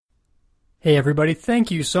Hey everybody, thank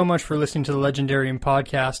you so much for listening to the Legendarium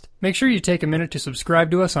podcast. Make sure you take a minute to subscribe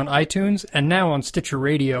to us on iTunes and now on Stitcher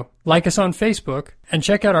Radio. Like us on Facebook, and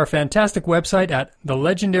check out our fantastic website at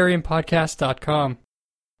thelegendariumpodcast.com.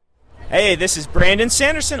 Hey, this is Brandon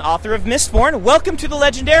Sanderson, author of Mistborn. Welcome to the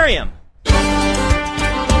Legendarium.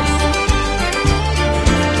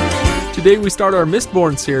 Today we start our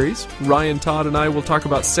Mistborn series. Ryan, Todd, and I will talk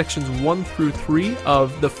about sections 1 through 3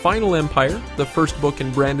 of The Final Empire, the first book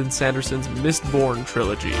in Brandon Sanderson's Mistborn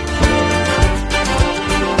trilogy.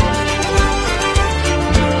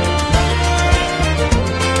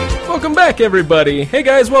 Welcome back, everybody. Hey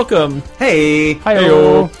guys, welcome. Hey.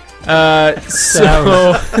 Hi-yo.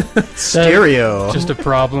 Stereo. Just a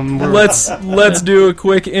problem. Let's do a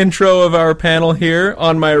quick intro of our panel here.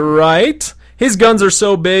 On my right, his guns are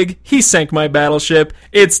so big, he sank my battleship.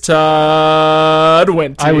 It's Todd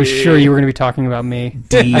Wenty. I was sure you were going to be talking about me.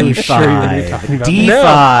 D5. I was sure you were going to be talking about me. D5.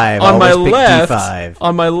 No, D5.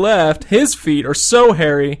 on my left, his feet are so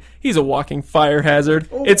hairy, he's a walking fire hazard.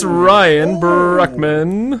 It's Ryan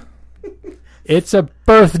Bruckman. It's a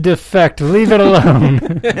birth defect. Leave it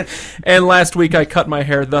alone. And last week I cut my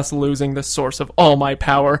hair, thus losing the source of all my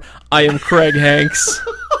power. I am Craig Hanks.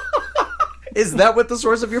 Is that what the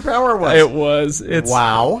source of your power was? It was.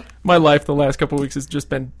 Wow. My life the last couple of weeks has just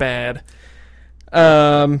been bad.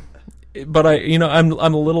 But I'm a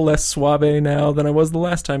little less suave now than I was the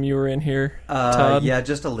last time you were in here, Todd. Yeah,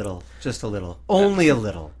 just a little. Just a little. Only a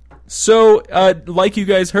little. So, like you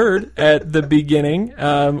guys heard at the beginning,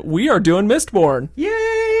 we are doing Mistborn.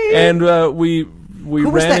 Yay! And we Who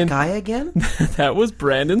was that guy again? That was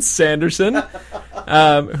Brandon Sanderson,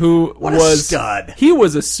 who What a was stud. He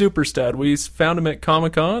was a super stud. We found him at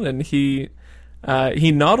Comic-Con, and he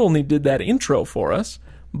not only did that intro for us,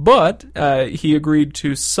 but he agreed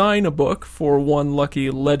to sign a book for one lucky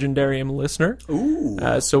Legendarium listener.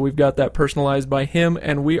 Ooh. So we've got that personalized by him,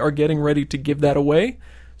 and we are getting ready to give that away.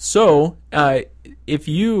 So if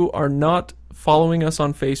you are not following us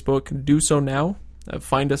on Facebook, do so now.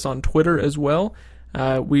 Find us on Twitter as well.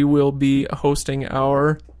 We will be hosting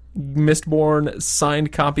our Mistborn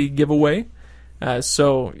signed copy giveaway.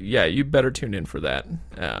 So, yeah, you better tune in for that.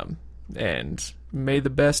 And may the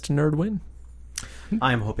best nerd win.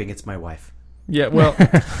 I'm hoping it's my wife. Yeah, well...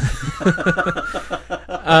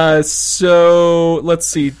 so, let's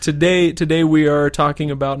see. Today we are talking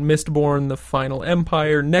about Mistborn, the Final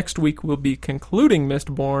Empire. Next week we'll be concluding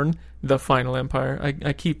Mistborn, the Final Empire.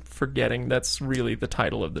 I keep forgetting that's really the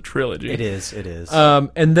title of the trilogy. It is.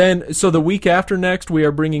 And then, so the week after next, we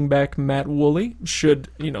are bringing back Matt Woolley, should,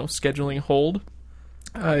 scheduling hold.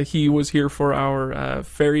 He was here for our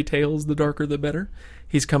Fairy Tales, The Darker the Better.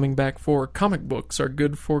 He's coming back for Comic Books Are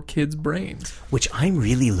Good for Kids' Brains, which I'm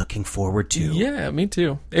really looking forward to. Yeah, me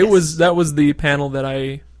too. That was the panel that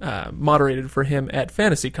I moderated for him at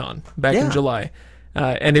FantasyCon back in July.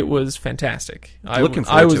 And it was fantastic. I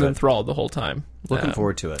was enthralled the whole time. Looking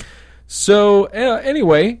forward to it. So,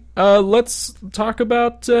 anyway, let's talk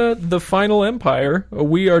about The Final Empire.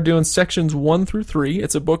 We are doing sections 1 through 3.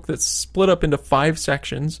 It's a book that's split up into 5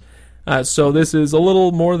 sections. So this is a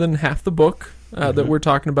little more than half the book that we're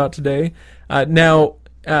talking about today. Now,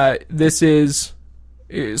 this is...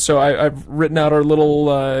 So I've written out our little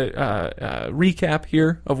recap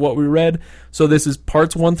here of what we read. So this is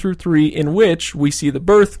parts 1 through 3, in which we see the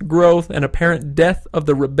birth, growth, and apparent death of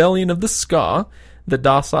the rebellion of the Ska, the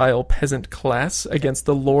docile peasant class, against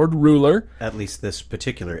the Lord Ruler. At least this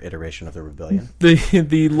particular iteration of the rebellion.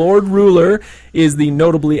 The Lord Ruler is the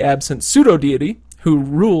notably absent pseudo-deity who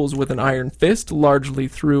rules with an iron fist, largely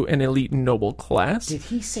through an elite noble class. Did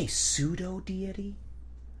he say pseudo-deity?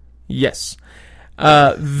 Yes.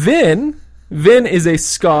 Vin is a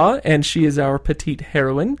Ska, and she is our petite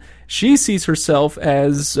heroine. She sees herself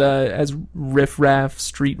as riff-raff,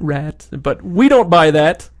 street rat, but we don't buy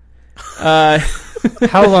that.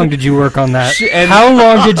 How long did you work on that? How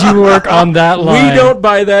long did you work on that line? We don't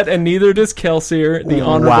buy that, and neither does Kelsier, the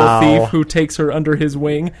honorable thief who takes her under his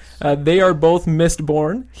wing. They are both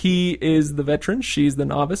Mistborn. He is the veteran, she's the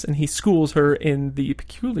novice, and he schools her in the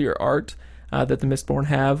peculiar art that the Mistborn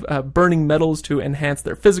have, burning metals to enhance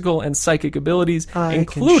their physical and psychic abilities,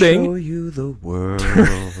 including can show you the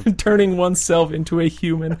world. turning oneself into a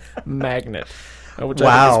human magnet, which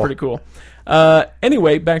I think is pretty cool.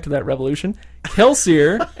 Anyway, back to that revolution.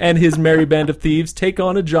 Kelsier and his merry band of thieves take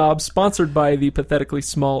on a job sponsored by the pathetically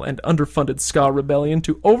small and underfunded Ska rebellion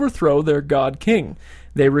to overthrow their god king.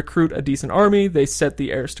 They recruit a decent army, they set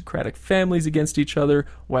the aristocratic families against each other,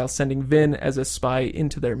 while sending Vin as a spy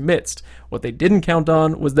into their midst. What they didn't count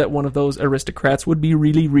on was that one of those aristocrats would be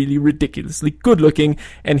really, really ridiculously good-looking,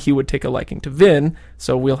 and he would take a liking to Vin,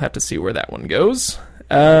 so we'll have to see where that one goes.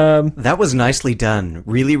 That was nicely done.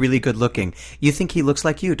 Really, really good looking. You think he looks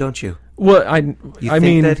like you, don't you? Well, You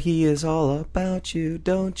think that he is all about you,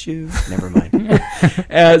 don't you? Never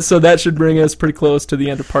mind. So that should bring us pretty close to the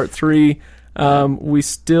end of part 3. We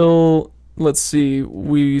still, let's see,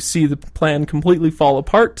 we see the plan completely fall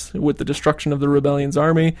apart with the destruction of the rebellion's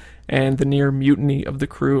army and the near mutiny of the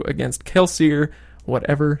crew against Kelsier.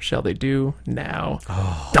 Whatever shall they do now?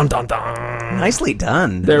 Oh. Dun dun dun! Nicely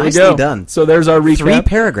done. There Nicely we go. done. So there's our recap. 3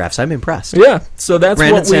 paragraphs. I'm impressed. Yeah. So that's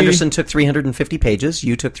Brandon what Sanderson took 350 pages.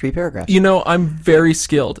 You took 3 paragraphs. You know, I'm very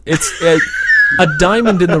skilled. It's a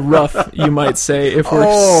diamond in the rough, you might say, if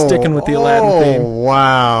we're sticking with the Aladdin theme.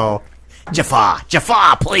 Wow. Jafar,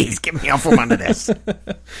 please get me out from under this.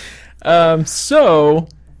 So,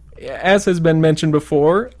 as has been mentioned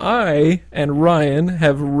before, I and Ryan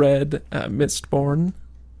have read Mistborn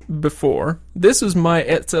before. This is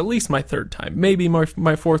it's at least my 3rd time, maybe my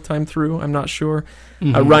 4th time through. I'm not sure.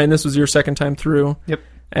 Ryan, this was your 2nd time through. Yep.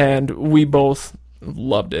 And we both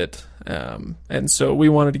loved it. And so we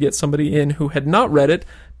wanted to get somebody in who had not read it.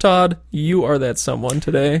 Todd, you are that someone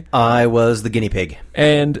today. I was the guinea pig.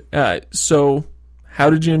 And so how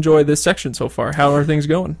did you enjoy this section so far? How are things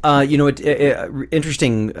going?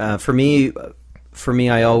 Interesting for me.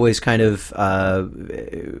 I always kind of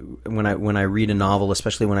when I read a novel,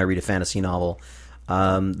 especially when I read a fantasy novel,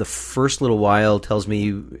 the first little while tells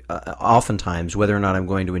me oftentimes whether or not I'm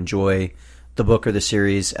going to enjoy the book or the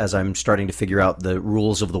series as I'm starting to figure out the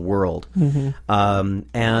rules of the world.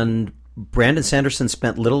 And Brandon Sanderson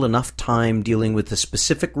spent little enough time dealing with the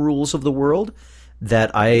specific rules of the world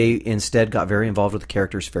that I instead got very involved with the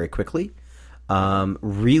characters very quickly.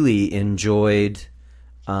 Really enjoyed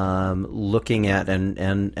looking at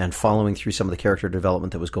and following through some of the character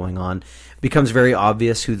development that was going on. It becomes very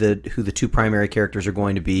obvious who the 2 primary characters are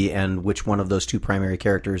going to be and which one of those 2 primary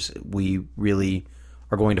characters we really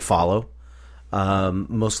are going to follow.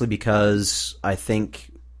 Mostly because I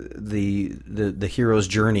think the hero's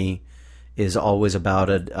journey is always about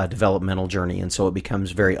a developmental journey, and so it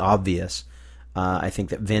becomes very obvious. I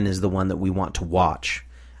think that Vin is the one that we want to watch,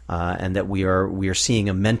 and that we are seeing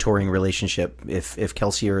a mentoring relationship. If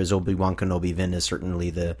Kelsier is Obi-Wan Kenobi, Vin is certainly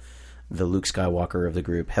the Luke Skywalker of the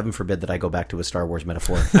group. Heaven forbid that I go back to a Star Wars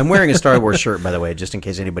metaphor. I'm wearing a Star Wars shirt, by the way, just in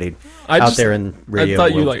case anybody out there in radio. I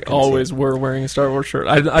thought you always were wearing a Star Wars shirt.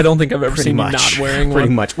 I don't think I've ever seen you not wearing one.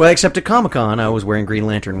 Pretty much. Well, except at Comic-Con, I was wearing Green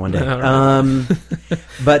Lantern one day. Right.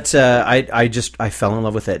 But I fell in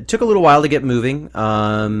love with it. It took a little while to get moving.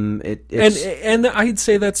 And I'd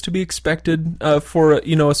say that's to be expected for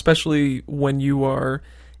especially when you are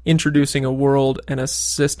introducing a world and a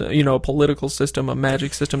system, a political system, a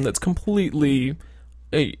magic system that's completely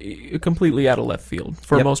out of left field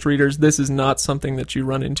for most readers. This is not something that you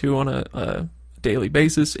run into on a daily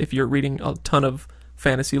basis if you're reading a ton of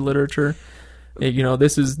fantasy literature.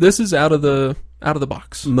 This is out of the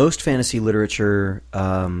box. Most fantasy literature,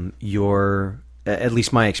 at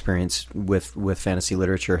least my experience with fantasy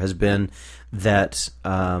literature has been that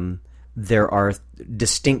there are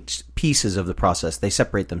distinct pieces of the process. They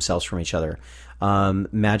separate themselves from each other.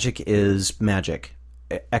 Magic is magic.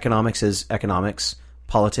 Economics is economics.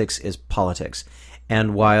 Politics is politics.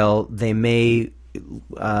 And while they may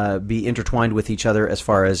be intertwined with each other as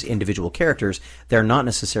far as individual characters, they're not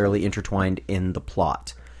necessarily intertwined in the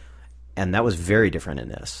plot. And that was very different in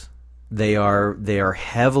this. They are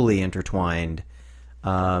heavily intertwined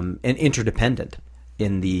and interdependent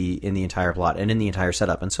in the entire plot and in the entire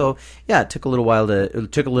setup. And so, yeah, it took a little while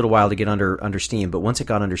to get under steam. But once it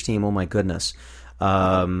got under steam, oh my goodness,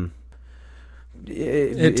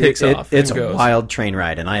 it takes off. It's a wild train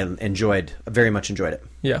ride, and I very much enjoyed it.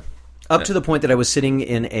 Yeah. Up to the point that I was sitting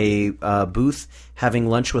in a booth having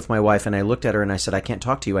lunch with my wife, and I looked at her and I said, "I can't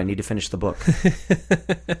talk to you. I need to finish the book."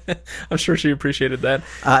 I'm sure she appreciated that.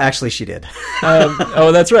 Actually, she did.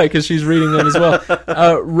 That's right, because she's reading them as well.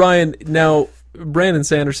 Ryan, now Brandon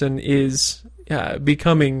Sanderson is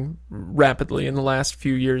becoming rapidly in the last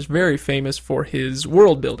few years very famous for his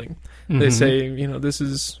world building. They say, this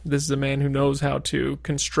is a man who knows how to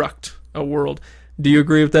construct a world. Do you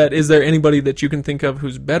agree with that? Is there anybody that you can think of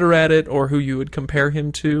who's better at it, or who you would compare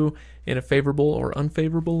him to in a favorable or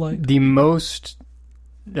unfavorable light? The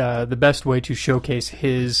best way to showcase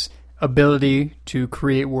his ability to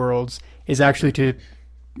create worlds is actually to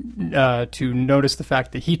notice the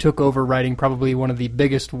fact that he took over writing probably one of the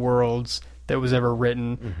biggest worlds that was ever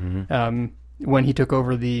written. when he took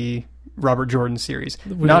over the Robert Jordan series.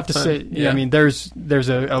 Wheel Not of to Time, say, yeah. I mean, there's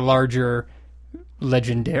a larger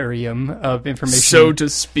legendarium of information, so to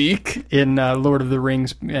speak. in Lord of the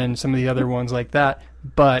Rings and some of the other ones like that.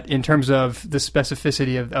 But in terms of the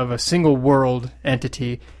specificity of a single world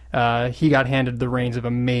entity, he got handed the reins of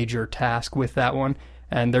a major task with that one.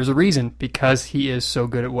 And there's a reason, because he is so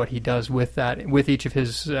good at what he does with that, with each of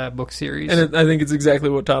his book series. And I think it's exactly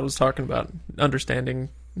what Todd was talking about, understanding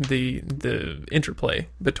the interplay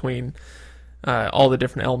between all the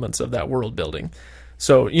different elements of that world building.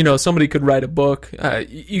 So, somebody could write a book.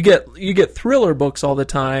 You get thriller books all the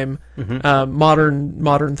time,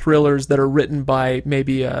 modern thrillers that are written by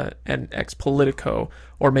maybe an ex-politico,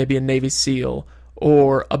 or maybe a Navy SEAL,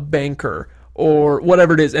 or a banker, or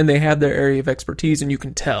whatever it is, and they have their area of expertise, and you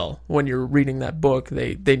can tell when you're reading that book,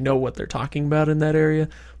 they know what they're talking about in that area.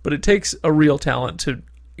 But it takes a real talent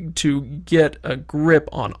to get a grip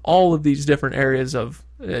on all of these different areas of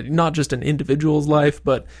not just an individual's life,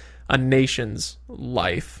 but a nation's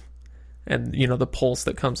life, and the pulse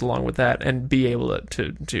that comes along with that, and be able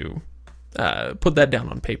to put that down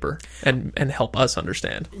on paper and help us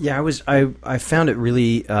understand. Yeah, I found it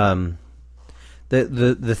really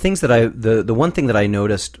the things that the one thing that I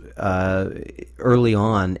noticed early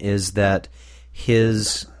on is that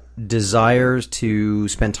his desires to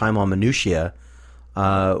spend time on minutiae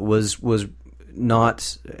was not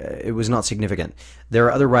significant. There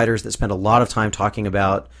are other writers that spend a lot of time talking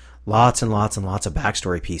about lots and lots and lots of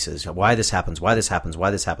backstory pieces, why this happens, where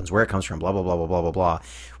it comes from, blah blah blah blah blah blah blah,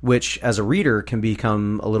 which as a reader can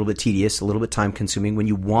become a little bit tedious, a little bit time consuming when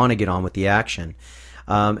you want to get on with the action.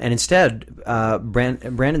 And instead,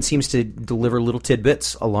 Brandon seems to deliver little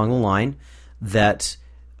tidbits along the line that,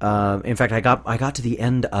 in fact, I got to the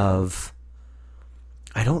end of.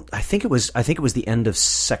 I think it was the end of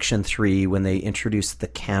section 3 when they introduced the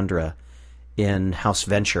Kandra in House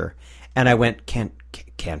Venture, and I went,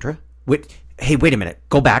 Kandra? Hey, wait a minute.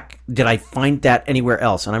 Go back. Did I find that anywhere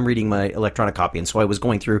else? And I'm reading my electronic copy, and so I was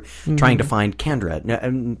going through trying to find Kandra.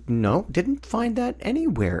 No, didn't find that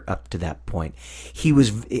anywhere up to that point. He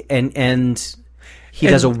was, and he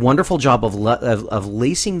does a wonderful job of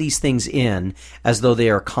lacing these things in as though they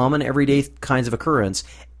are common everyday kinds of occurrence,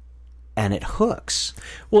 and it hooks.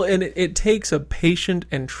 Well, and it takes a patient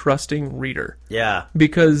and trusting reader. Yeah.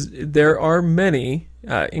 Because there are many,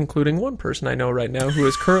 including one person I know right now who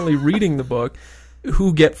is currently reading the book,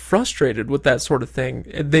 who get frustrated with that sort of thing.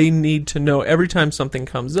 They need to know every time something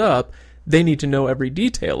comes up, they need to know every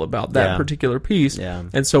detail about that particular piece. Yeah.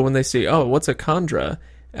 And so when they say, oh, what's a Kandra?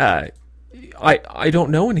 I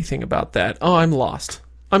don't know anything about that. Oh, I'm lost.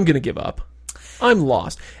 I'm going to give up. I'm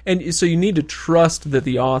lost. And so you need to trust that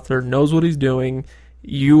the author knows what he's doing.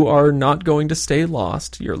 You are not going to stay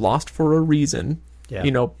lost. You're lost for a reason.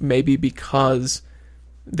 Yeah. Maybe because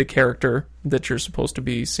the character that you're supposed to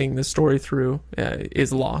be seeing this story through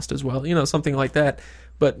is lost as well. Something like that.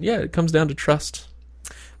 But yeah, it comes down to trust.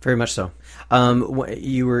 Very much so.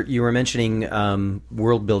 You were mentioning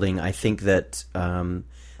world building. I think that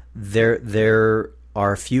there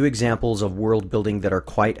are few examples of world building that are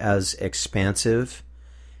quite as expansive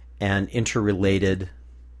and interrelated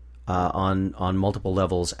on multiple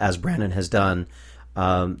levels as Brandon has done.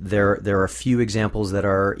 There are few examples that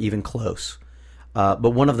are even close.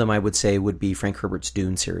 But one of them I would say would be Frank Herbert's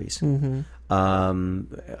Dune series. Mm-hmm.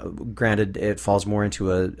 Granted, it falls more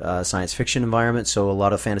into a science fiction environment, so a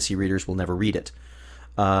lot of fantasy readers will never read it.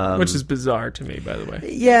 Which is bizarre to me, by the way.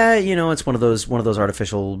 Yeah, it's one of those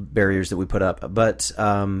artificial barriers that we put up. But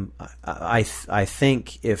I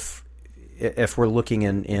think if we're looking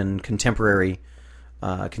in contemporary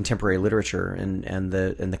literature and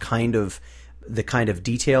the kind of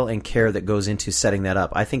detail and care that goes into setting that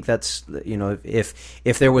up, I think that's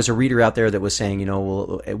if there was a reader out there that was saying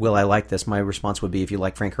will I like this, my response would be, if you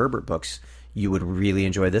like Frank Herbert books, you would really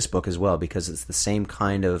enjoy this book as well, because it's the same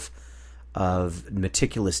kind of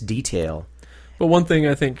meticulous detail. But one thing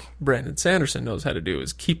I think Brandon Sanderson knows how to do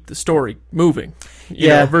is keep the story moving.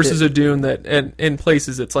 Versus a Dune that, and in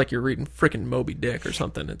places it's like you're reading frickin' Moby Dick or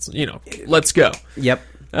something. It's let's go. Yep.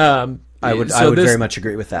 I would very much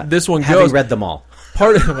agree with that. This one having read them all.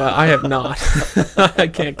 I have not. I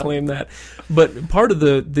can't claim that. But part of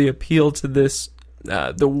the appeal to this,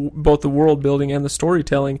 both the world building and the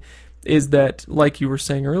storytelling, is that, like you were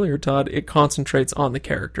saying earlier, Todd, it concentrates on the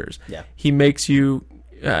characters. Yeah. He makes you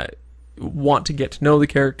want to get to know the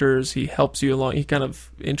characters. He helps you along. He kind of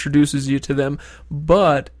introduces you to them.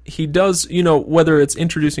 But he does, whether it's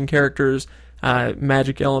introducing characters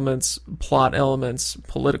magic elements, plot elements,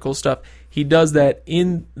 political stuff. He does that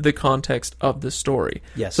in the context of the story.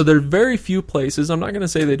 Yes. So there are very few places, I'm not going to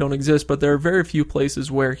say they don't exist, but there are very few places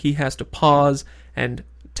where he has to pause and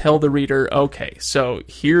tell the reader, okay, so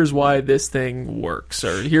here's why this thing works,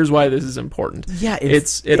 or here's why this is important. Yeah,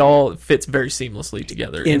 it all fits very seamlessly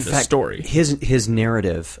together in the story. His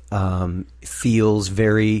narrative feels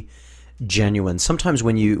very genuine. Sometimes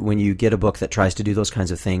when you get a book that tries to do those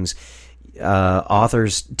kinds of things,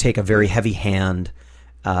 authors take a very heavy hand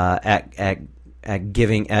at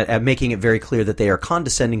making it very clear that they are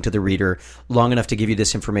condescending to the reader long enough to give you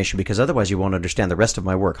this information, because otherwise you won't understand the rest of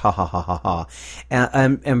my work. Ha ha ha ha ha.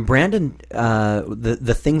 And Brandon,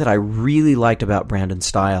 the thing that I really liked about Brandon's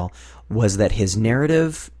style was that his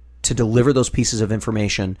narrative to deliver those pieces of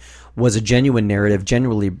information was a genuine narrative,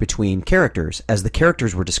 generally between characters, as the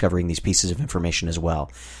characters were discovering these pieces of information as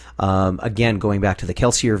well. Again, going back to the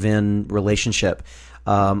Kelsier-Vin relationship,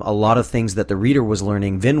 a lot of things that the reader was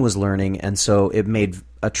learning, Vin was learning, and so it made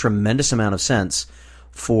a tremendous amount of sense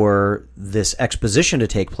for this exposition to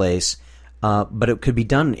take place, but it could be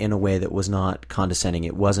done in a way that was not condescending.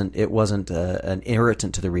 It wasn't an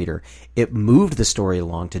irritant to the reader. It moved the story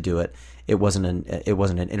along to do it. It wasn't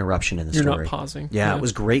an interruption in the story. You're not pausing. Yeah, it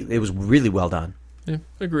was great. It was really well done. Yeah,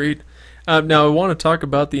 agreed. Now, I want to talk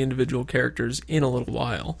about the individual characters in a little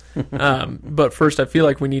while. But first, I feel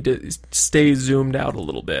like we need to stay zoomed out a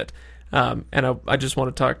little bit. And I just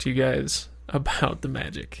want to talk to you guys about the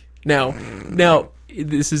magic. Now,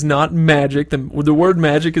 this is not magic. The word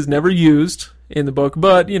magic is never used in the book,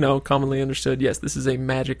 but, commonly understood, yes, this is a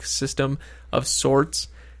magic system of sorts.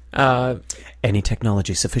 Any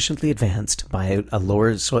technology sufficiently advanced by a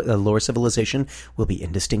lower civilization will be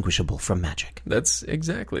indistinguishable from magic.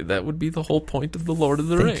 That would be the whole point of the Lord of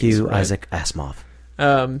the Rings. Thank you, right? Isaac Asimov.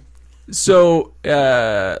 So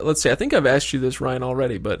let's see. I think I've asked you this, Ryan,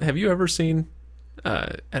 already, but have you ever seen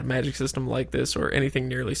a magic system like this or anything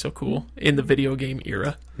nearly so cool in the video game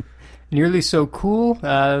era? Nearly so cool?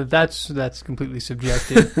 That's completely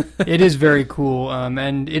subjective. It is very cool,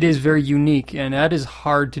 and it is very unique, and that is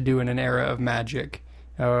hard to do in an era of magic.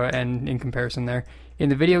 And in comparison, there in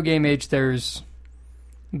the video game age, there's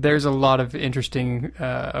a lot of interesting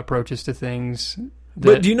approaches to things.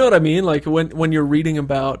 But do you know what I mean? Like when you're reading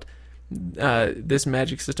about this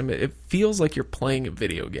magic system, it feels like you're playing a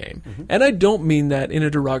video game. Mm-hmm. And I don't mean that in a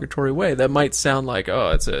derogatory way. That might sound like, oh,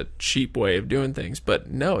 it's a cheap way of doing things.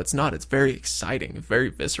 But no, it's not. It's very exciting, very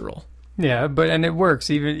visceral. Yeah, and it works.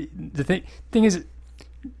 Even the thing is,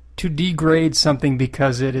 to degrade something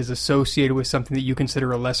because it is associated with something that you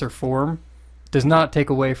consider a lesser form does not take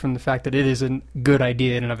away from the fact that it is a good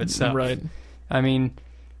idea in and of itself. Right. I mean,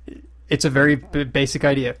 it's a very basic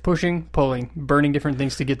idea. Pushing, pulling, burning different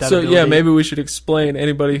things to get that ability. So, yeah, maybe we should explain.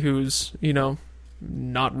 Anybody who's,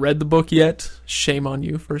 not read the book yet, shame on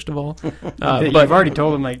you, first of all. But you've already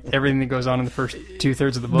told them, everything that goes on in the first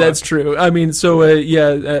 2/3 of the book. That's true. I mean, so,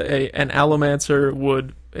 an allomancer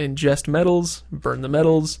would ingest metals, burn the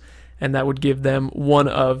metals, and that would give them one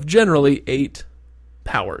of, generally, 8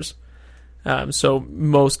 powers. So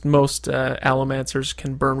most allomancers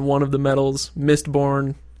can burn one of the metals.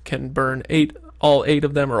 Mistborn can burn all 8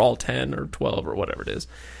 of them, or all 10 or 12 or whatever it is.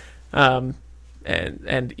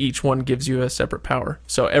 And each one gives you a separate power.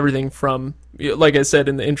 So everything from, like I said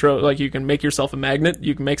in the intro, you can make yourself a magnet,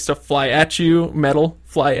 you can make stuff fly at you, metal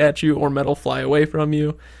fly at you, or metal fly away from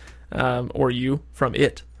you, or you from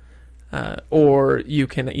it. Or you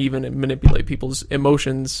can even manipulate people's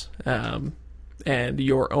emotions and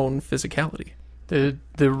your own physicality.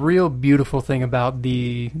 The real beautiful thing about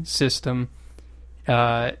the system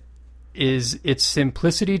is its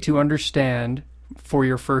simplicity to understand for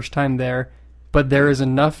your first time there, but there is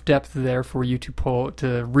enough depth there for you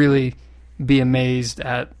to really be amazed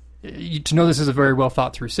at, to know this is a very well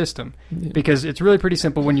thought through system. Yeah. Because it's really pretty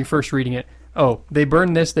simple when you're first reading it. Oh, they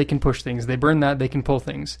burn this, they can push things. They burn that, they can pull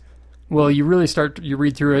things. Well, you really you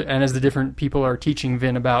read through it, and as the different people are teaching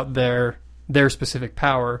Vin about their specific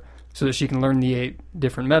power so that she can learn the 8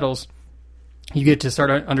 different metals, you get to start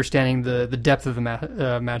understanding the depth of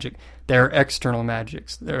the magic. There are external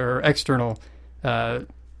magics. There are external things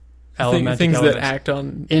that act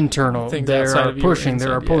on internal. There are pushing.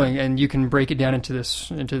 There are pulling, yeah. And you can break it down into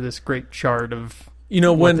this great chart of.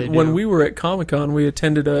 When we were at Comic-Con, we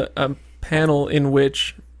attended a panel in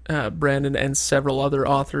which Brandon and several other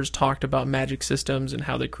authors talked about magic systems and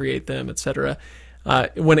how they create them, etc.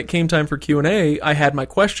 When it came time for Q&A, I had my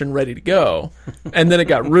question ready to go, and then it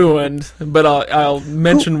got ruined, but I'll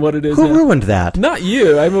mention what it is. Who ruined that? Not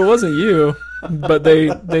you. I mean, it wasn't you, but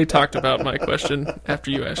they talked about my question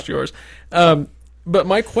after you asked yours. But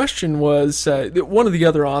my question was, one of the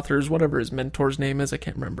other authors, whatever his mentor's name is, I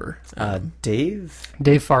can't remember. Dave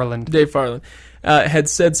Farland. Dave Farland had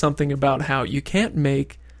said something about how you can't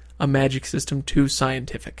make a magic system too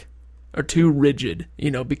scientific or too rigid,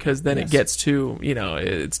 because then it gets too,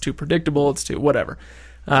 it's too predictable, it's too whatever.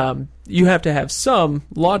 You have to have some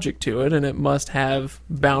logic to it, and it must have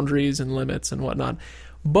boundaries and limits and whatnot.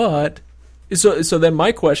 But so then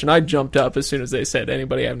my question, I jumped up as soon as they said,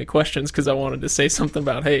 anybody have any questions? Because I wanted to say something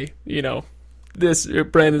about, hey, this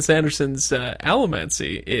Brandon Sanderson's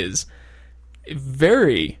Allomancy is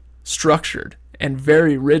very structured and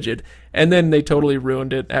very rigid. And then they totally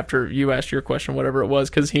ruined it after you asked your question, whatever it was,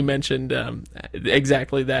 because he mentioned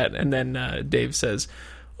exactly that. And then Dave says,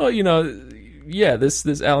 oh, this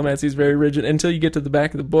Allomancy is very rigid until you get to the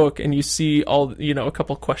back of the book and you see all, a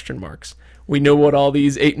couple question marks. We know what all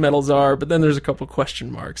these 8 metals are, but then there's a couple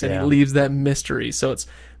question marks, and he leaves that mystery. So it's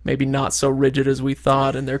maybe not so rigid as we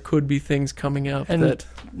thought, and there could be things coming up. And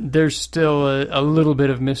there's still a little bit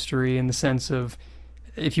of mystery in the sense of,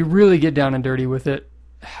 if you really get down and dirty with it,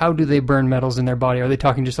 how do they burn metals in their body? Are they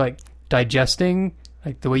talking just like digesting,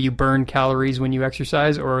 like the way you burn calories when you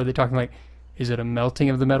exercise, or are they talking like, is it a melting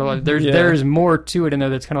of the metal? There's more to it in there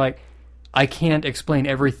that's kind of like, I can't explain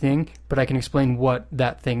everything, but I can explain what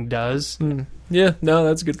that thing does. Yeah, no,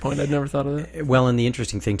 that's a good point. I'd never thought of that. Well, and the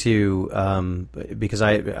interesting thing, too, because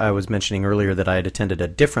I was mentioning earlier that I had attended a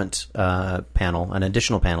different panel, an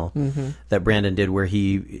additional panel that Brandon did, where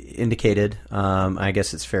he indicated, I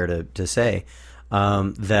guess it's fair to say,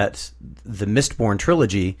 that the Mistborn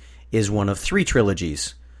trilogy is one of 3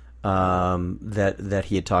 trilogies that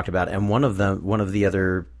he had talked about, and one of the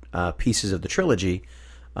other pieces of the trilogy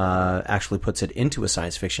actually puts it into a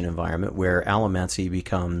science fiction environment where allomancy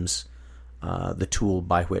becomes the tool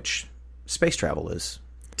by which space travel is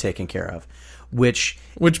taken care of, which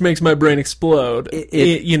makes my brain explode.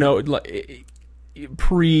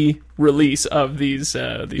 Pre-release of these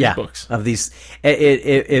books, of these,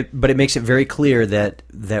 but it makes it very clear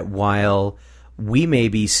that while we may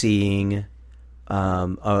be seeing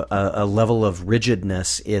a level of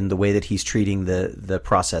rigidness in the way that he's treating the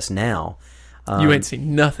process now. You ain't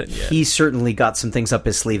seen nothing yet. He's certainly got some things up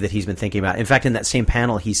his sleeve that he's been thinking about. In fact, in that same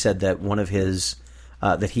panel, he said that one of his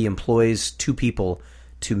that he employs 2 people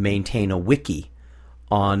to maintain a wiki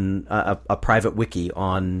on a private wiki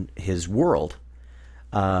on his world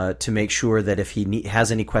to make sure that if he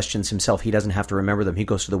has any questions himself, he doesn't have to remember them. He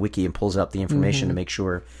goes to the wiki and pulls out the information to make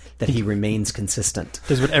sure that he remains consistent.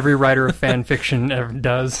 Does what every writer of fan fiction ever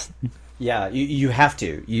does. Yeah, you have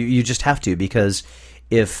to. You just have to, because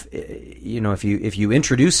if you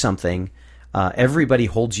introduce something, everybody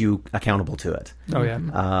holds you accountable to it. Oh yeah.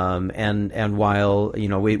 And while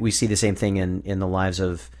we see the same thing in the lives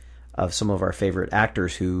of some of our favorite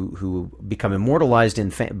actors who become immortalized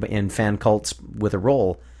in fan cults with a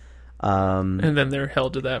role, and then they're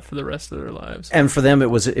held to that for the rest of their lives. And for them, it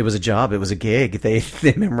was a job, it was a gig. They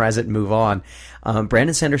memorize it and move on.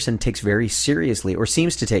 Brandon Sanderson takes very seriously, or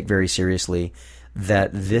seems to take very seriously, that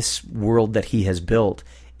this world that he has built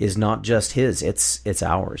is not just his, it's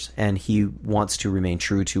ours, and he wants to remain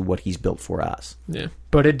true to what he's built for us. Yeah.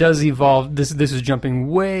 But it does evolve. This is jumping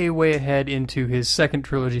way ahead into his second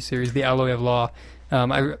trilogy series, The Alloy of Law.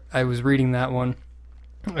 I was reading that one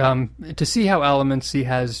to see how Allomancy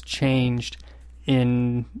has changed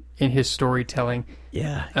in his storytelling.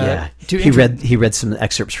 Yeah. He read some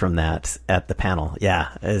excerpts from that at the panel. Yeah,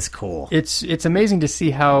 it's cool. It's amazing to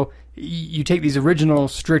see how you take these original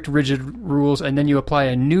strict, rigid rules and then you apply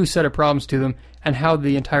a new set of problems to them, and how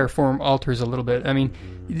the entire form alters a little bit. I mean,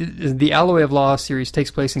 the Alloy of Law series takes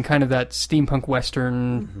place in kind of that steampunk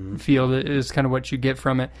western feel. That is kind of what you get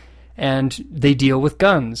from it. And they deal with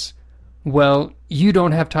guns. Well, you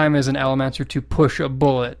don't have time as an Allomancer to push a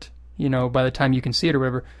bullet, by the time you can see it or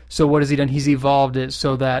whatever. So what has he done? He's evolved it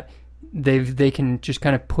so that they can just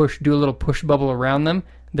kind of do a little push bubble around them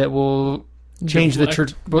that will change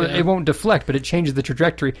it won't deflect, but it changes the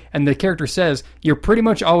trajectory. And the character says you're pretty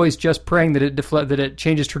much always just praying that it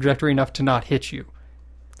changes trajectory enough to not hit you.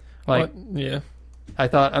 I'm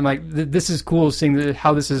like, this is cool seeing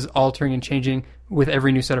how this is altering and changing with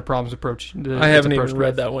every new set of problems approach. I haven't even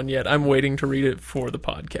read that one yet. I'm waiting to read it for the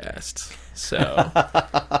podcast. So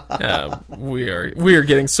we are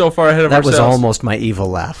getting so far ahead of ourselves. That was almost my evil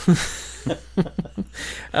laugh.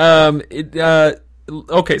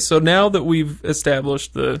 Okay, so now that we've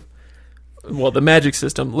established the magic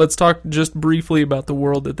system, let's talk just briefly about the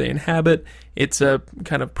world that they inhabit. It's a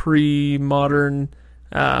kind of pre-modern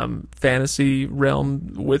fantasy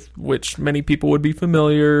realm with which many people would be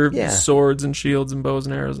familiar. Yeah. Swords and shields and bows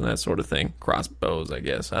and arrows and that sort of thing. Crossbows, I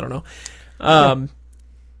guess. I don't know. But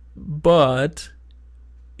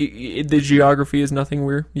the geography is nothing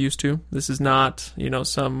we're used to. This is not,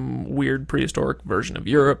 some weird prehistoric version of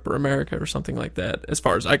Europe or America or something like that, as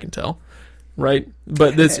far as I can tell. Right,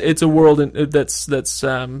 but it's a world that's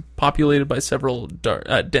populated by several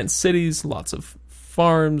dense cities, lots of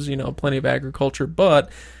farms, plenty of agriculture.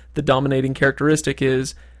 But the dominating characteristic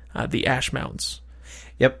is the ash mountains.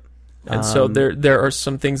 Yep. And so there are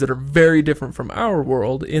some things that are very different from our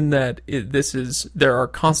world in that there are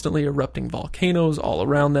constantly erupting volcanoes all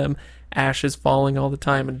around them. Ash is falling all the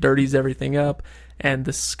time and dirties everything up, and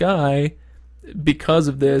the sky, because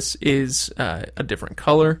of this, is a different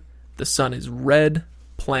color. The sun is red.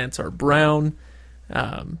 Plants are brown.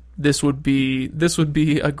 This would be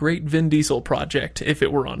a great Vin Diesel project if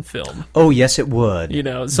it were on film. Oh, yes, it would.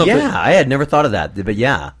 Something. Yeah, I had never thought of that, but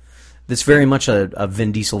yeah, it's very much a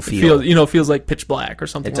Vin Diesel feel. Feels like Pitch Black or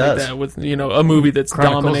something like that, with a movie that's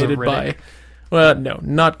dominated by. Well, no,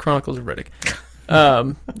 not Chronicles of Riddick.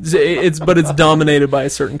 It's dominated by a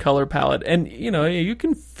certain color palette, and you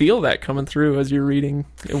can feel that coming through as you're reading,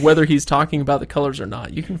 whether he's talking about the colors or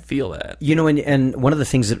not. You can feel that. And one of the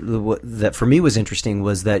things that for me was interesting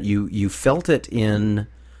was that you felt it in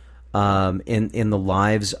the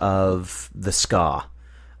lives of the ska.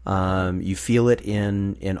 You feel it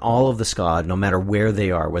in all of the ska, no matter where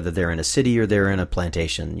they are, whether they're in a city or they're in a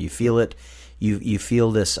plantation. You feel it. You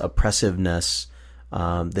feel this oppressiveness,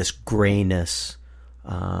 this grayness.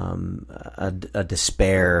 A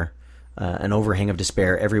despair, an overhang of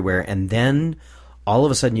despair everywhere, and then all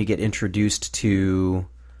of a sudden you get introduced to,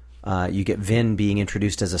 you get Vin being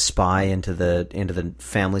introduced as a spy into the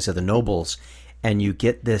families of the nobles, and you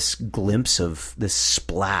get this glimpse of this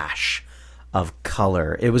splash of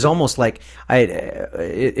color. It was almost like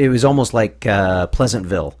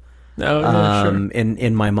Pleasantville. Oh, yeah, sure.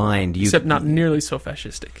 In my mind, except not nearly so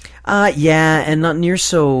fascistic. Yeah, and not near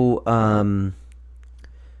so.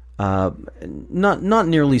 Not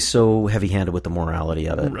nearly so heavy-handed with the morality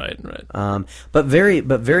of it. Right. But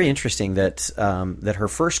very interesting that her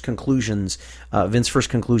first conclusions, Vince's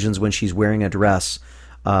first conclusions when she's wearing a dress,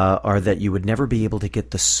 are that you would never be able to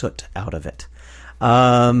get the soot out of it.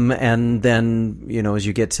 And then as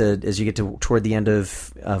you get to toward the end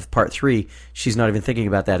of part 3, she's not even thinking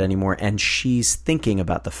about that anymore, and she's thinking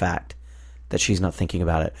about the fact that she's not thinking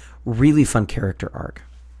about it. Really fun character arc.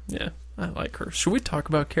 Yeah. I like her. Should we talk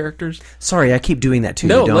about characters? Sorry, I keep doing that to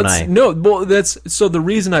you, don't I? No, well, the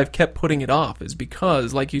reason I've kept putting it off is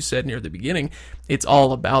because, like you said near the beginning, it's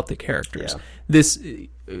all about the characters. Yeah.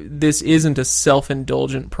 This isn't a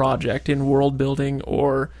self-indulgent project in world building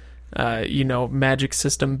or, magic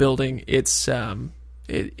system building. It's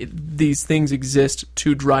these things exist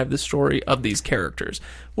to drive the story of these characters,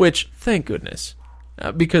 which, thank goodness,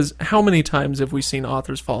 because how many times have we seen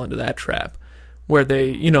authors fall into that trap? Where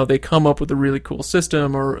they come up with a really cool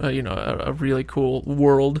system or a really cool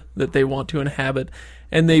world that they want to inhabit,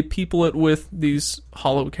 and they people it with these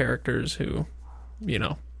hollow characters who,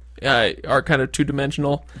 are kind of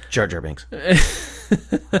two-dimensional. Jar Jar Binks. And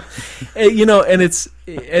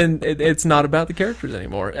it's not about the characters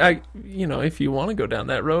anymore. If you want to go down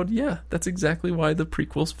that road, yeah, that's exactly why the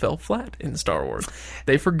prequels fell flat in Star Wars.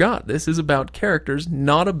 They forgot this is about characters,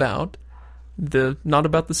 not about the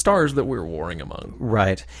stars that we're warring among.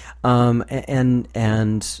 Right. And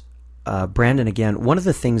Brandon, again, one of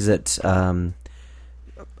the things that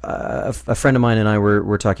a friend of mine and I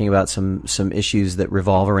were talking about some issues that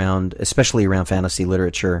revolve around, especially around fantasy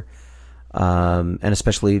literature, and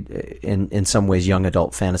especially in some ways young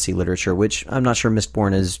adult fantasy literature, which I'm not sure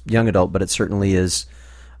Mistborn is young adult, but it certainly is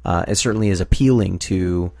appealing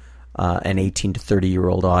to an 18 to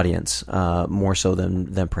 30-year-old audience, more so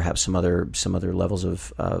than perhaps some other levels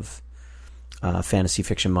of fantasy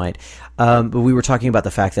fiction might. But we were talking about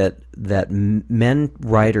the fact that men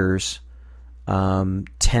writers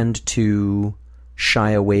tend to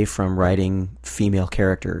shy away from writing female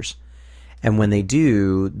characters, and when they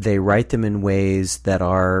do, they write them in ways that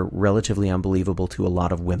are relatively unbelievable to a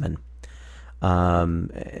lot of women.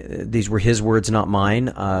 These were his words, not mine.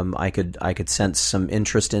 I could sense some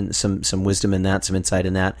interest in some wisdom in that, some insight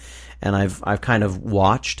in that, and I've kind of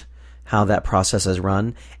watched how that process has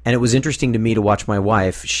run, and it was interesting to me to watch my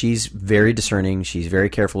wife. She's very discerning. She's very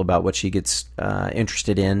careful about what she gets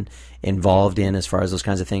interested in, involved in, as far as those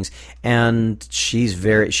kinds of things. And she's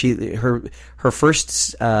her first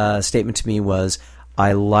statement to me was,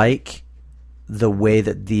 "I like the way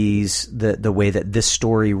that the way that this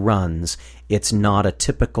story runs. It's not a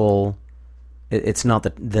typical. It's not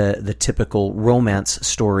the typical romance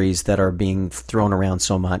stories that are being thrown around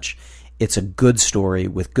so much. It's a good story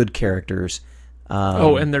with good characters,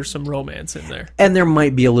 And there's some romance in there. And there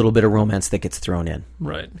might be a little bit of romance that gets thrown in.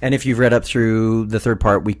 Right. And if you've read up through the third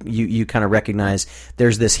part, you kind of recognize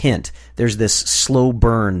there's this hint. There's this slow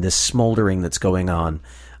burn, this smoldering that's going on.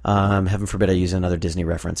 Heaven forbid I use another Disney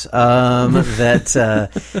reference. That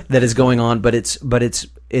is going on, but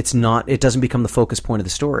it's not. It doesn't become the focus point of the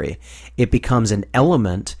story. It becomes an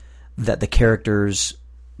element that the characters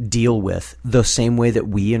deal with the same way that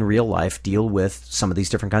we in real life deal with some of these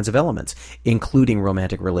different kinds of elements, including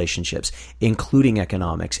romantic relationships, including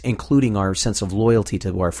economics, including our sense of loyalty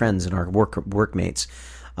to our friends and our workmates,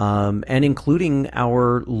 and including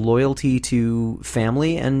our loyalty to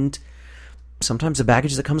family and sometimes the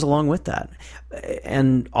baggage that comes along with that.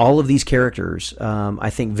 And all of these characters, I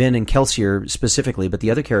think Vin and Kelsier specifically, but the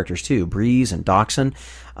other characters too, Breeze and Dachshund,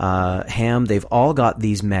 Ham, they've all got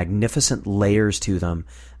these magnificent layers to them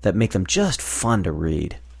that make them just fun to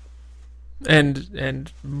read.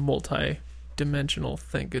 And multi-dimensional,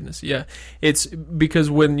 thank goodness. Yeah, it's because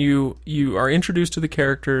when you are introduced to the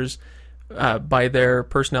characters by their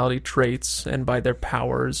personality traits and by their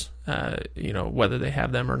powers, whether they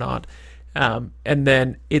have them or not, and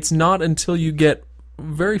then it's not until you get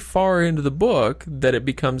very far into the book that it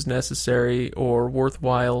becomes necessary or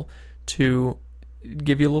worthwhile to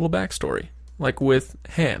give you a little backstory, like with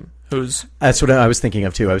Ham, who's... That's what I was thinking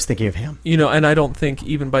of, too. I was thinking of Ham. And I don't think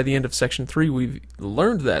even by the end of Section 3 we've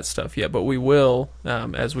learned that stuff yet, but we will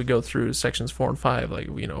as we go through Sections 4 and 5. Like,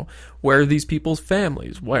 where are these people's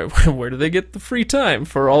families? Where do they get the free time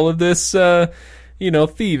for all of this...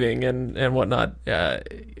 thieving and whatnot. I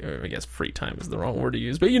guess free time is the wrong word to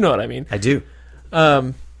use, but you know what I mean. I do.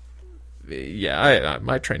 My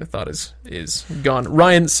train of thought is gone.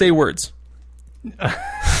 Ryan, say words.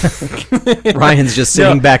 Ryan's just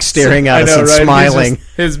sitting back staring at us and right? smiling.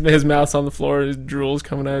 His mouth's on the floor, his drool's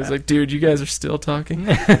coming out. He's like, dude, you guys are still talking.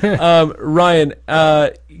 Ryan,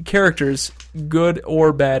 characters, good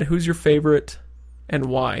or bad, who's your favorite and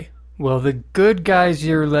why? Well, the good guys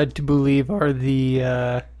you're led to believe are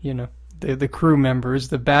the crew members.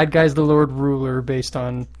 The bad guys, the Lord Ruler, based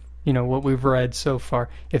on, what we've read so far.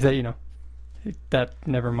 If that,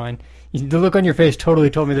 never mind. The look on your face totally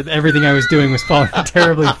told me that everything I was doing was falling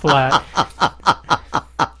terribly flat.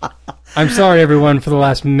 I'm sorry, everyone, for the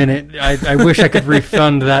last minute. I wish I could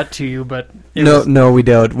refund that to you, but... No, we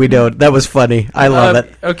don't. We don't. That was funny. I love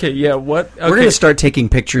it. Okay, yeah, what... Okay. We're going to start taking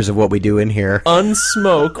pictures of what we do in here.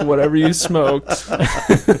 Unsmoke whatever you smoked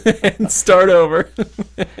and start over.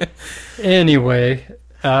 Anyway,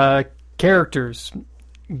 characters.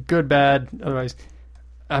 Good, bad, otherwise...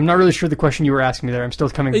 I'm not really sure the question you were asking me there. I'm still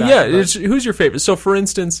coming back. Yeah, who's your favorite? So, for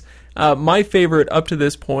instance, my favorite up to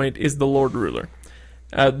this point is the Lord Ruler.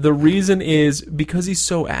 The reason is because he's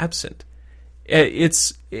so absent.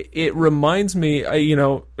 It reminds me,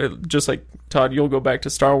 just like Todd, you'll go back to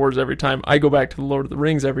Star Wars every time. I go back to the Lord of the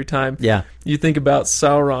Rings every time. Yeah. You think about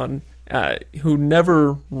Sauron, who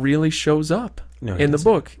never really shows up in the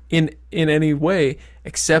book in any way,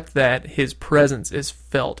 except that his presence is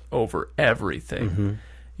felt over everything. Mm-hmm.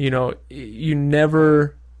 You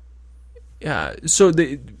never...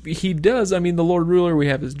 he does. I mean, the Lord Ruler, we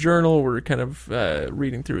have his journal. We're kind of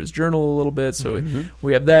reading through his journal a little bit, so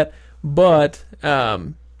we have that. But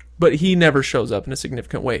he never shows up in a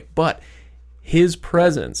significant way. But his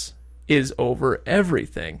presence is over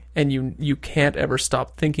everything, and you can't ever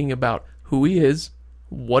stop thinking about who he is,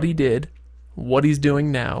 what he did, what he's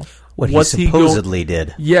doing now. What he supposedly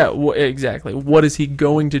did. Yeah, exactly. What is he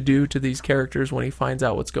going to do to these characters when he finds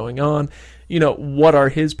out what's going on? What are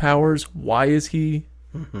his powers? Why is he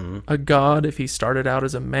a god if he started out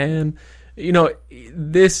as a man?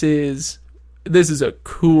 This is a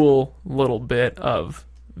cool little bit of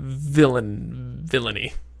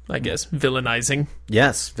villainy, I guess. Villainizing.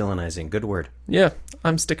 Yes, villainizing. Good word. Yeah,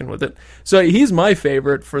 I'm sticking with it. So he's my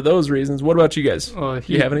favorite for those reasons. What about you guys? Well,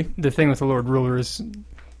 you have any? The thing with the Lord Ruler is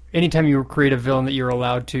anytime you create a villain that you're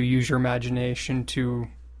allowed to use your imagination to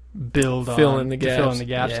fill in the gaps.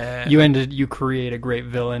 Yeah. You create a great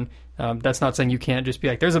villain. That's not saying you can't just be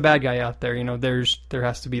like, there's a bad guy out there. There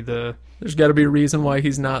has to be there's got to be a reason why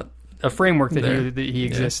he's not a framework that he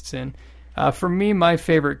exists in. For me, my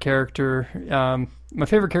favorite character in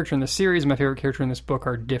the series, my favorite character in this book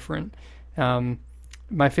are different.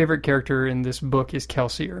 My favorite character in this book is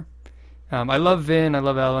Kelsier. I love Vin, I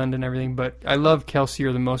love Elend and everything, but I love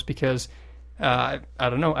Kelsier the most because, I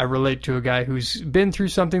don't know, I relate to a guy who's been through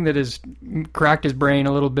something that has cracked his brain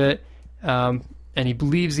a little bit, and he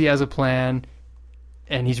believes he has a plan,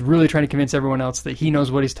 and he's really trying to convince everyone else that he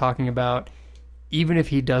knows what he's talking about, even if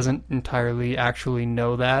he doesn't entirely actually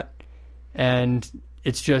know that. And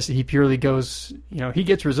it's just he purely goes, he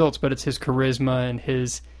gets results, but it's his charisma and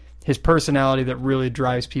his personality that really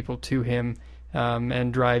drives people to him,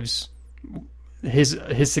 and drives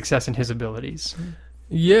his success and his abilities.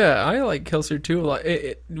 Yeah, I like Kelsier too a lot.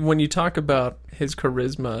 When you talk about his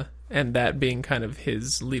charisma and that being kind of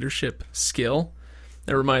his leadership skill,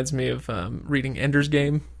 it reminds me of reading Ender's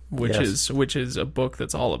Game, which is a book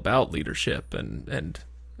that's all about leadership and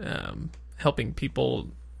helping people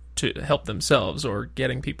to help themselves or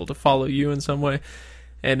getting people to follow you in some way.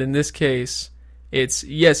 And in this case, it's,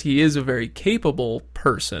 yes, he is a very capable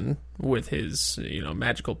person with his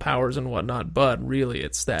magical powers and whatnot, but really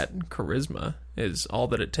it's that charisma is all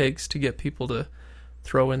that it takes to get people to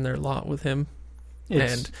throw in their lot with him.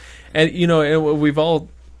 And we've all,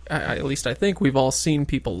 at least I think we've all seen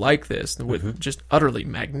people like this with just utterly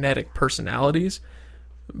magnetic personalities.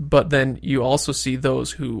 But then you also see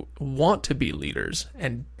those who want to be leaders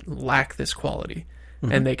and lack this quality,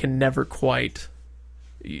 and they can never quite,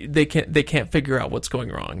 they can't figure out what's going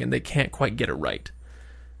wrong, and they can't quite get it right.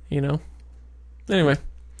 Anyway,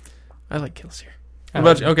 I like Kelsier. What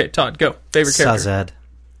about you? Okay, Todd, go. Favorite character.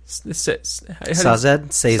 Sazed.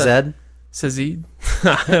 Sazed.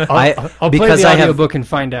 I'll play the audiobook and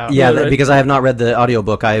find out. Yeah, right. Because I have not read the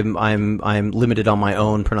audiobook. I'm limited on my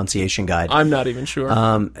own pronunciation guide. I'm not even sure.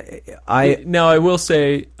 Now I will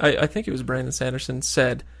say, I think it was Brandon Sanderson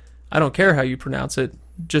said, "I don't care how you pronounce it,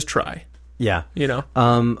 just try." Yeah.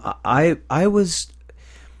 I was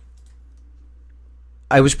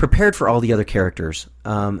prepared for all the other characters.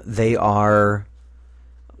 They are,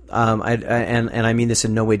 and I mean this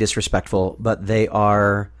in no way disrespectful, but they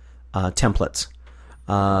are templates.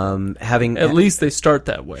 At least they start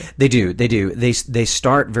that way. They do. They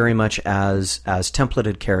start very much as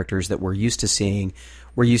templated characters that we're used to seeing.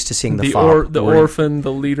 We're used to seeing the orphan,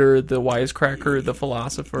 the leader, the wisecracker, the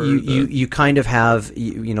philosopher. You kind of have,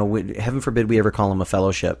 heaven forbid we ever call them a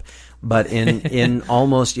fellowship, but in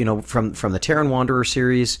almost, from the Terran Wanderer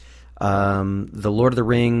series, the Lord of the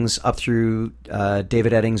Rings up through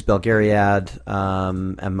David Eddings' Belgariad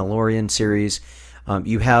and Malorian series,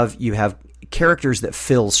 you have characters that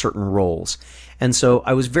fill certain roles, and so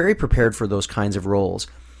I was very prepared for those kinds of roles.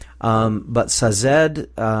 But Sazed,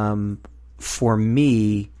 for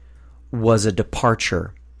me, was a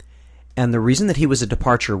departure, and the reason that he was a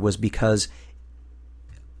departure was because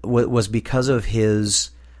of his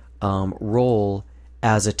role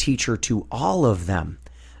as a teacher to all of them,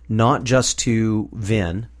 not just to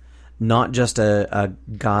Vin, not just a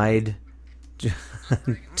guide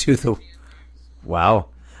to the. Wow.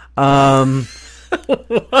 What?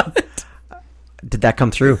 Did that come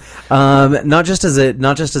through? Not just as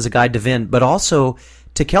a guide to Vin, but also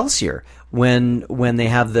to Kelsier when they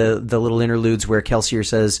have the little interludes where Kelsier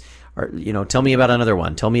says, tell me about another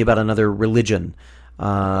one. Tell me about another religion.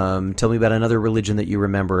 Tell me about another religion that you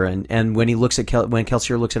remember. And when when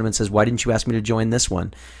Kelsier looks at him and says, why didn't you ask me to join this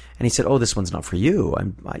one? And he said, oh, this one's not for you.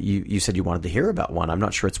 You said you wanted to hear about one. I'm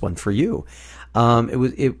not sure it's one for you.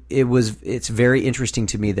 It's very interesting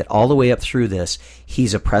to me that all the way up through this,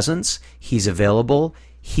 he's a presence, he's available,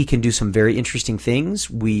 he can do some very interesting things.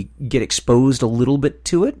 We get exposed a little bit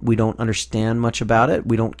to it. We don't understand much about it.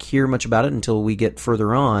 We don't hear much about it until we get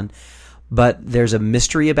further on. But there's a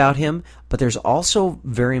mystery about him, but there's also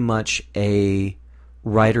very much a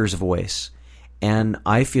writer's voice. And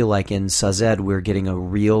I feel like in Sazed, we're getting a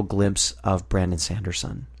real glimpse of Brandon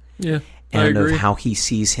Sanderson. Yeah, and of how he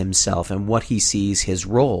sees himself and what he sees his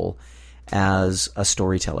role as a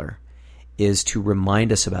storyteller is to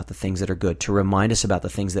remind us about the things that are good, to remind us about the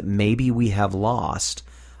things that maybe we have lost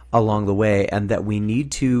along the way, and that we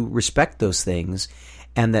need to respect those things,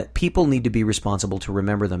 and that people need to be responsible to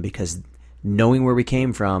remember them, because knowing where we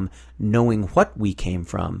came from, knowing what we came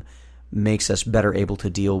from, makes us better able to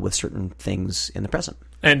deal with certain things in the present.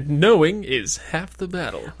 And knowing is half the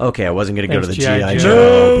battle. Okay, I wasn't going to go to the G.I.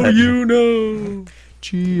 Joe. No,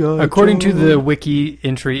 G.I. According to the wiki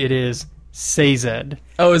entry, it is Sazed.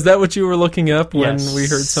 Oh, is that what you were looking up when we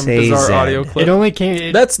heard some bizarre audio clip? It only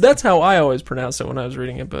came... That's how I always pronounce it when I was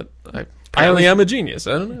reading it, but apparently I'm a genius.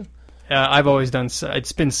 I don't know. I've always done...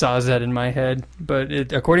 It's been Sazed in my head, but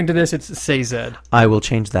according to this, it's Sazed. I will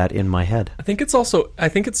change that in my head. I think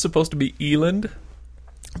it's supposed to be Eland,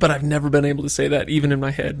 but I've never been able to say that, even in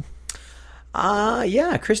my head.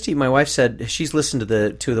 Yeah, Christy, my wife, said she's listened to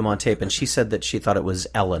the two of them on tape, and she said that she thought it was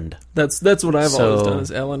Elland. That's what I've always done,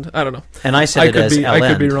 is Elland. I don't know. And I said as Elland. I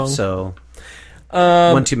could be wrong. So,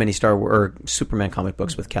 one too many Star Wars or Superman comic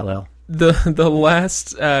books with Kal-El. The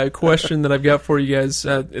last question that I've got for you guys,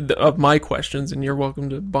 of my questions, and you're welcome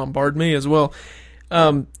to bombard me as well.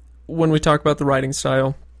 When we talk about the writing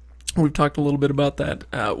style, We've talked a little bit about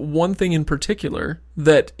that. One thing in particular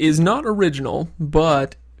that is not original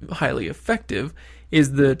but highly effective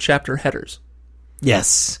is the chapter headers.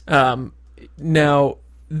 Yes. Now,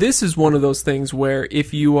 this is one of those things where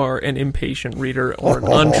if you are an impatient reader or an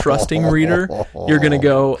untrusting reader, you're going to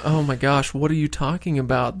go, oh my gosh, what are you talking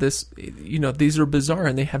about? These are bizarre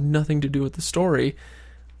and they have nothing to do with the story.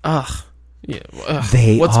 They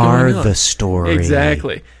what's are going on? the story.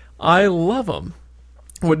 Exactly. I love them.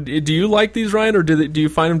 Do you like these, Ryan, or do you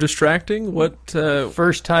find them distracting?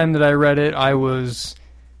 First time that I read it, I was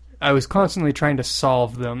constantly trying to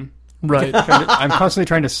solve them. Right. I'm constantly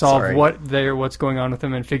trying to solve Sorry. what's going on with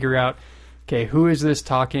them and figure out, okay, who is this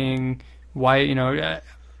talking? Why,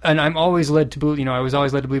 and I'm always led to believe, I was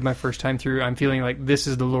always led to believe my first time through, I'm feeling like this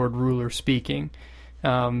is the Lord Ruler speaking.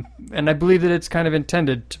 And I believe that it's kind of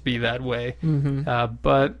intended to be that way. Mm-hmm.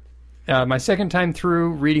 But my second time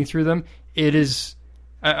through, reading through them, it is,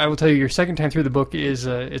 I will tell you, your second time through the book is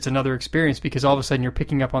it's another experience, because all of a sudden you're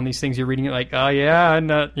picking up on these things, you're reading it like, oh yeah,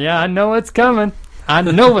 I know what's coming. I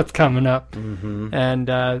know what's coming up. Mm-hmm. And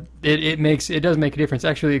it does make a difference.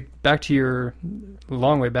 Actually, back to your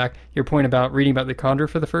long way back, your point about reading about the Condra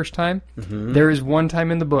for the first time. Mm-hmm. There is one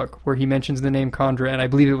time in the book where he mentions the name Condra, and I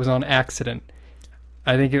believe it was on accident.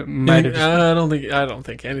 I think it might have. I don't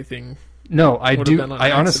think anything. No, I do.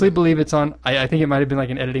 I honestly accident. Believe it's on. I think it might have been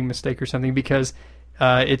like an editing mistake or something, because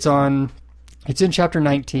it's in chapter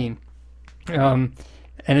 19, and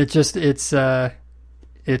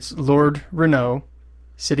it's Lord Renault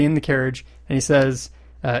sitting in the carriage, and he says,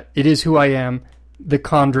 "It is who I am," the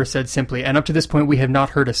Condra said simply. And up to this point, we have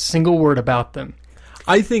not heard a single word about them.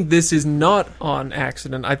 I think this is not on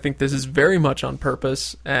accident. I think this is very much on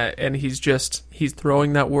purpose, and he's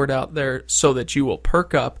throwing that word out there so that you will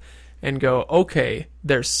perk up and go, okay,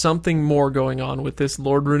 there's something more going on with this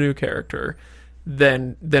Lord Renew character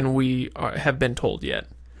than we have been told yet.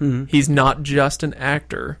 Mm-hmm. He's not just an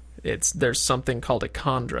actor. There's something called a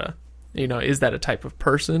Condra. Is that a type of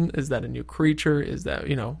person? Is that a new creature? Is that,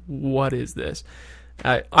 what is this?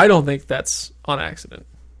 I don't think that's on accident.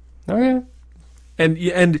 Okay.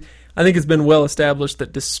 And I think it's been well established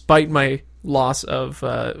that despite my loss of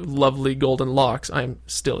lovely golden locks, I'm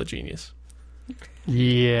still a genius.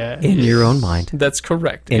 Yeah. In your own mind. That's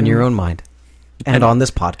correct. In your own mind. And on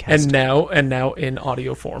this podcast. And now in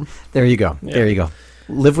audio form. There you go. Yeah. There you go.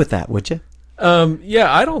 Live with that, would you?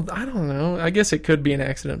 Yeah, I don't know. I guess it could be an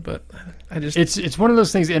accident, but I just... It's one of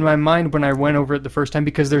those things in my mind when I went over it the first time,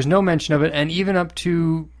 because there's no mention of it, and even up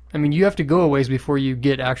to... I mean, you have to go a ways before you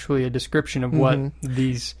get actually a description of what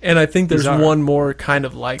these... And I think there's one more kind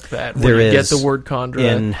of like that, where there you is get the word Condra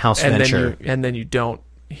in House Venture. And then you don't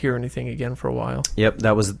hear anything again for a while. Yep,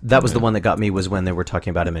 that was the one that got me, was when they were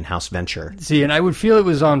talking about him in House Venture. See, and I would feel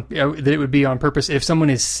that it would be on purpose if someone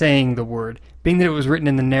is saying the word. Being that it was written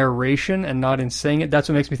in the narration and not in saying it, that's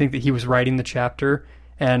what makes me think that he was writing the chapter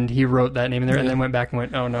and he wrote that name in there and then went back and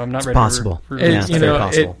went, oh no, I'm not it's ready. Possible. It's very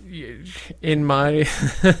possible. In my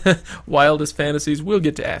wildest fantasies, we'll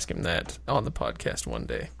get to ask him that on the podcast one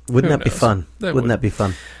day. Wouldn't that be fun? Wouldn't that be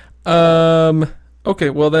fun?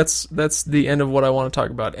 Okay, well, that's the end of what I want to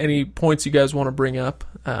talk about. Any points you guys want to bring up?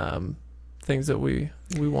 Things that we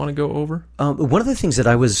want to go over? One of the things that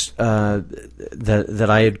I was that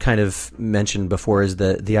I had kind of mentioned before is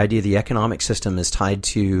the idea the economic system is tied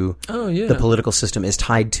to the political system is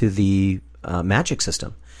tied to the magic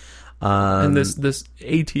system. And this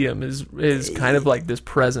ATM is kind of like this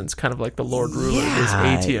presence, kind of like the Lord Ruler. Yeah. This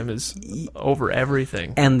ATM is over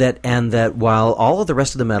everything. And that while all of the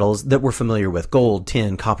rest of the metals that we're familiar with, gold,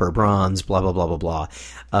 tin, copper, bronze, blah, blah, blah, blah,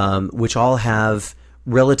 blah, which all have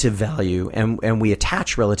relative value, and we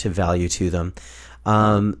attach relative value to them,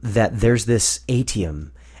 that there's this ATM,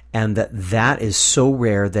 and that is so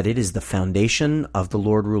rare that it is the foundation of the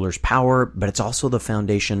Lord Ruler's power, but it's also the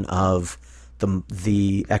foundation of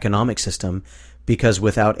the economic system, because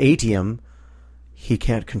without ATM, he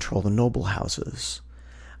can't control the noble houses.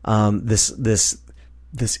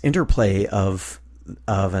 This interplay of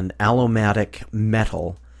an allomatic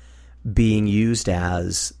metal being used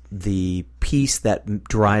as the piece that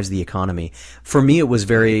drives the economy. For me, it was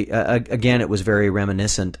very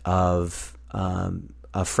reminiscent of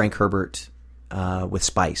Frank Herbert with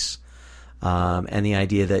Spice. And the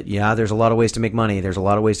idea that, there's a lot of ways to make money. There's a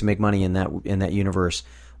lot of ways to make money in that universe.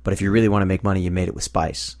 But if you really want to make money, you made it with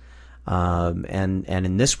Spice. And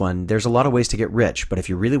in this one, there's a lot of ways to get rich. But if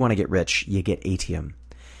you really want to get rich, you get ATM.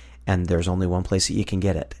 And there's only one place that you can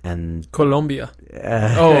get it. And Colombia.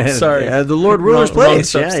 Sorry. The Lord Ruler's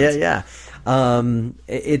place. Wrong Yeah.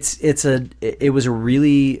 It was a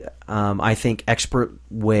really, I think, expert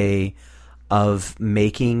way of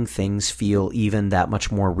making things feel even that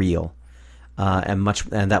much more real, and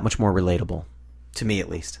that much more relatable, to me at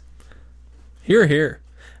least. Hear, hear.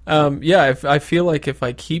 I feel like if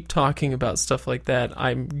I keep talking about stuff like that,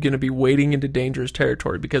 I'm going to be wading into dangerous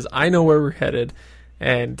territory because I know where we're headed,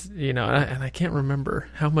 and I can't remember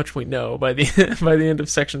how much we know by the by the end of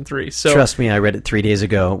section 3. So trust me, I read it 3 days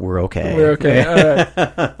ago. We're okay. We're okay.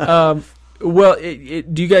 All right. Well,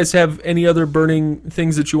 do you guys have any other burning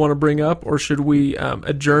things that you want to bring up, or should we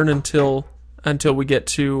adjourn until we get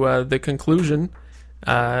to the conclusion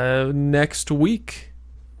next week?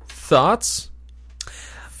 Thoughts?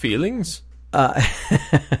 Feelings?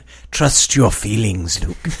 Trust your feelings,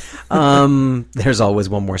 Luke. There's always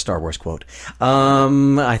one more Star Wars quote.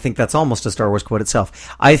 I think that's almost a Star Wars quote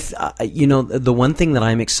itself. The one thing that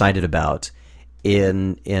I'm excited about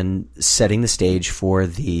in setting the stage for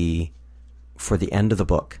the end of the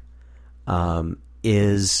book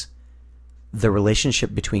is the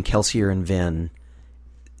relationship between Kelsier and Vin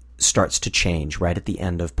starts to change right at the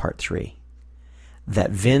end of part 3.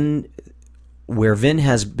 That Vin, where Vin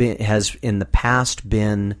has in the past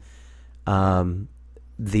been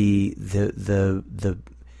the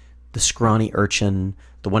scrawny urchin,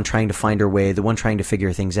 the one trying to find her way, the one trying to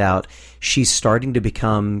figure things out, she's starting to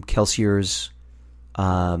become Kelsier's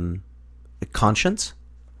conscience,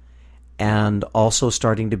 and also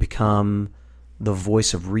starting to become the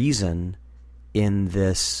voice of reason in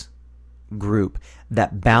this group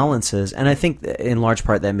that balances. And I think in large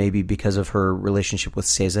part that may be because of her relationship with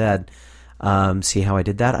Cezed. See how I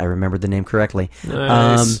did that? I remembered the name correctly.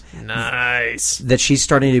 Nice. That she's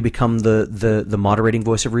starting to become the moderating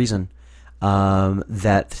voice of reason,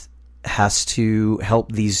 that has to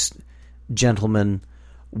help these gentlemen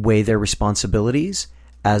weigh their responsibilities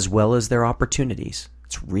as well as their opportunities.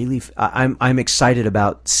 It's really, I'm excited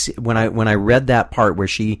about when I read that part where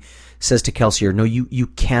she says to Kelsier, "No, you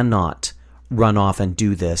cannot run off and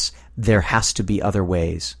do this. There has to be other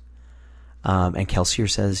ways." And Kelsier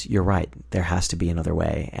says, "You're right. There has to be another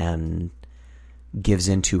way," and gives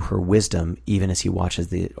into her wisdom even as he watches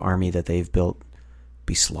the army that they've built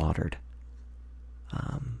be slaughtered.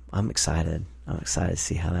 I'm excited. I'm excited to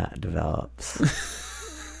see how that develops.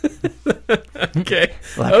 Okay.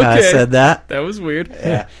 Like how I said that? That was weird.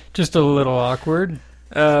 Yeah. Just a little awkward.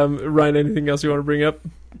 Ryan, anything else you want to bring up?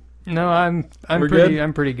 No, I'm We're pretty good?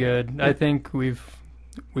 I'm pretty good. I think we've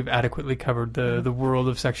adequately covered the world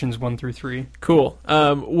of sections 1 through 3. Cool.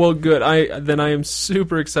 Well, good. I am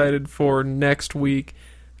super excited for next week.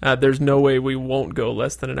 There's no way we won't go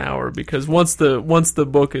less than an hour, because once the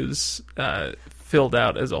book is filled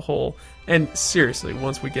out as a whole, and seriously,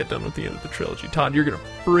 once we get done with the end of the trilogy, Todd, you're gonna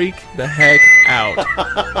freak the heck out.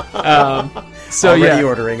 Already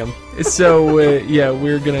ordering them. So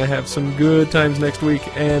we're gonna have some good times next week,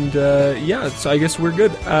 and so I guess we're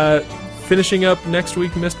good. Finishing up next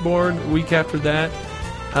week, Mistborn. Week after that,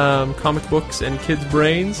 comic books and kids'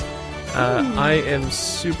 brains. I am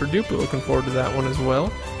super duper looking forward to that one as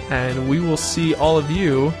well, and we will see all of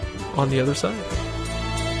you on the other side.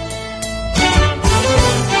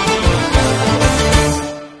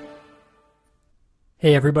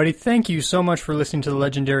 Hey everybody, thank you so much for listening to the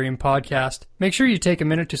Legendarium podcast. Make sure you take a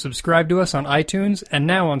minute to subscribe to us on iTunes and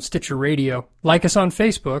now on Stitcher Radio. Like us on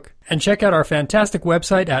Facebook, and check out our fantastic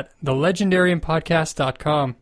website at thelegendariumpodcast.com.